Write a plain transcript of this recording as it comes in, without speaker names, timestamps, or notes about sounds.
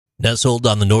Nestled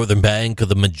on the northern bank of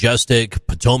the majestic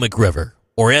Potomac River,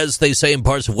 or as they say in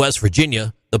parts of West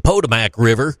Virginia, the Potomac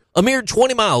River, a mere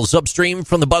 20 miles upstream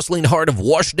from the bustling heart of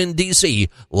Washington, D.C.,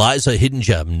 lies a hidden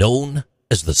gem known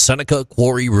as the Seneca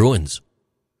Quarry ruins.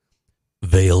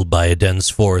 Veiled by a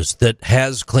dense forest that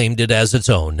has claimed it as its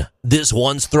own, this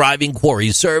once thriving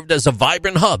quarry served as a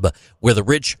vibrant hub where the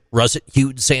rich,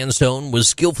 russet-hued sandstone was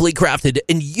skillfully crafted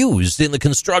and used in the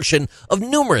construction of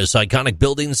numerous iconic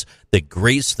buildings that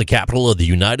grace the capital of the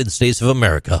United States of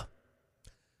America.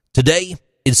 Today,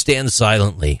 it stands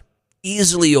silently,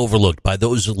 easily overlooked by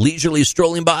those leisurely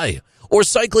strolling by or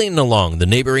cycling along the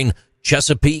neighboring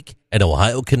Chesapeake and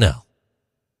Ohio Canal.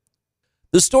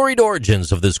 The storied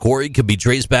origins of this quarry could be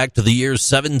traced back to the year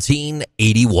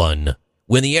 1781,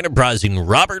 when the enterprising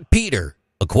Robert Peter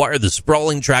acquired the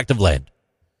sprawling tract of land.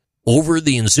 Over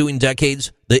the ensuing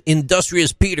decades, the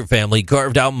industrious Peter family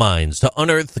carved out mines to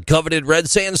unearth the coveted red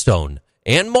sandstone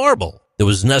and marble that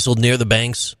was nestled near the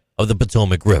banks of the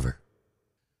Potomac River.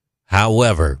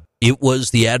 However, it was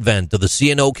the advent of the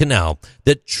C&O Canal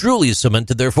that truly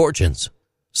cemented their fortunes.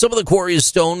 Some of the quarry's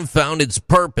stone found its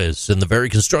purpose in the very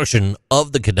construction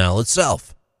of the canal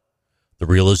itself. The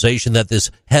realization that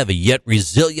this heavy yet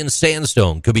resilient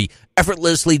sandstone could be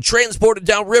effortlessly transported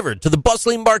downriver to the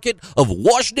bustling market of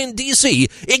Washington, D.C.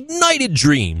 ignited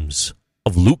dreams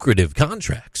of lucrative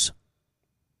contracts.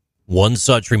 One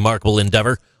such remarkable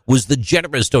endeavor was the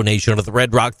generous donation of the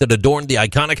red rock that adorned the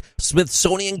iconic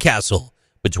Smithsonian Castle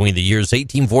between the years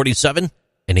 1847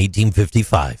 and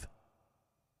 1855.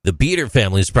 The Peter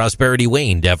family's prosperity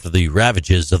waned after the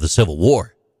ravages of the Civil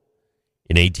War.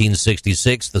 In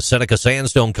 1866, the Seneca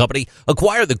Sandstone Company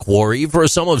acquired the quarry for a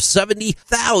sum of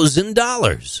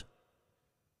 $70,000.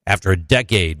 After a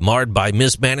decade marred by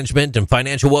mismanagement and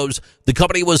financial woes, the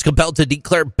company was compelled to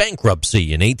declare bankruptcy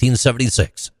in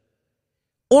 1876.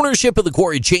 Ownership of the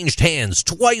quarry changed hands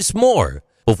twice more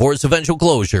before its eventual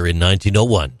closure in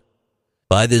 1901.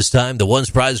 By this time, the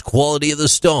once prized quality of the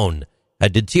stone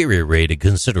had deteriorated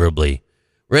considerably,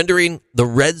 rendering the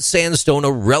red sandstone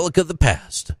a relic of the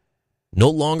past, no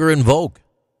longer in vogue.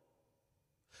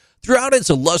 Throughout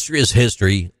its illustrious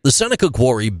history, the Seneca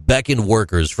Quarry beckoned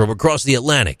workers from across the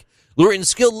Atlantic, luring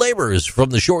skilled laborers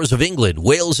from the shores of England,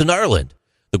 Wales, and Ireland.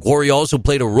 The quarry also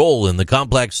played a role in the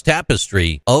complex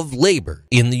tapestry of labor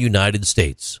in the United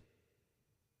States.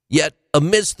 Yet,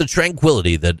 amidst the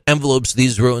tranquility that envelopes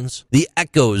these ruins, the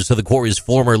echoes of the quarry's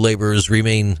former laborers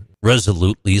remain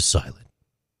resolutely silent.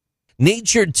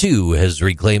 Nature, too, has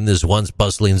reclaimed this once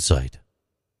bustling site.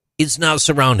 It's now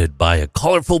surrounded by a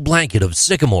colorful blanket of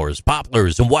sycamores,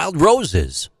 poplars, and wild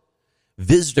roses.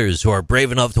 Visitors who are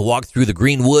brave enough to walk through the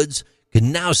green woods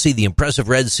can now see the impressive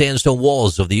red sandstone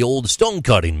walls of the old stone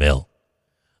cutting mill.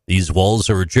 These walls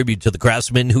are a tribute to the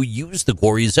craftsmen who used the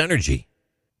quarry's energy.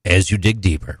 As you dig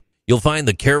deeper, you'll find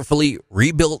the carefully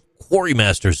rebuilt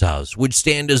quarrymaster's house, which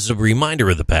stands as a reminder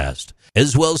of the past,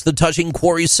 as well as the touching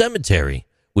quarry cemetery,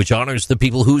 which honors the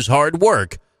people whose hard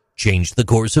work changed the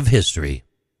course of history.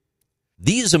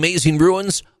 These amazing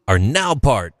ruins are now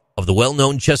part of the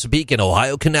well-known Chesapeake and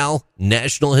Ohio Canal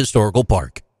National Historical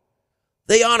Park.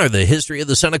 They honor the history of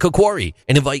the Seneca Quarry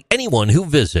and invite anyone who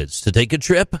visits to take a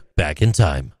trip back in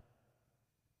time.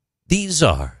 These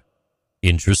are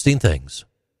Interesting Things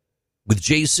with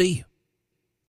JC.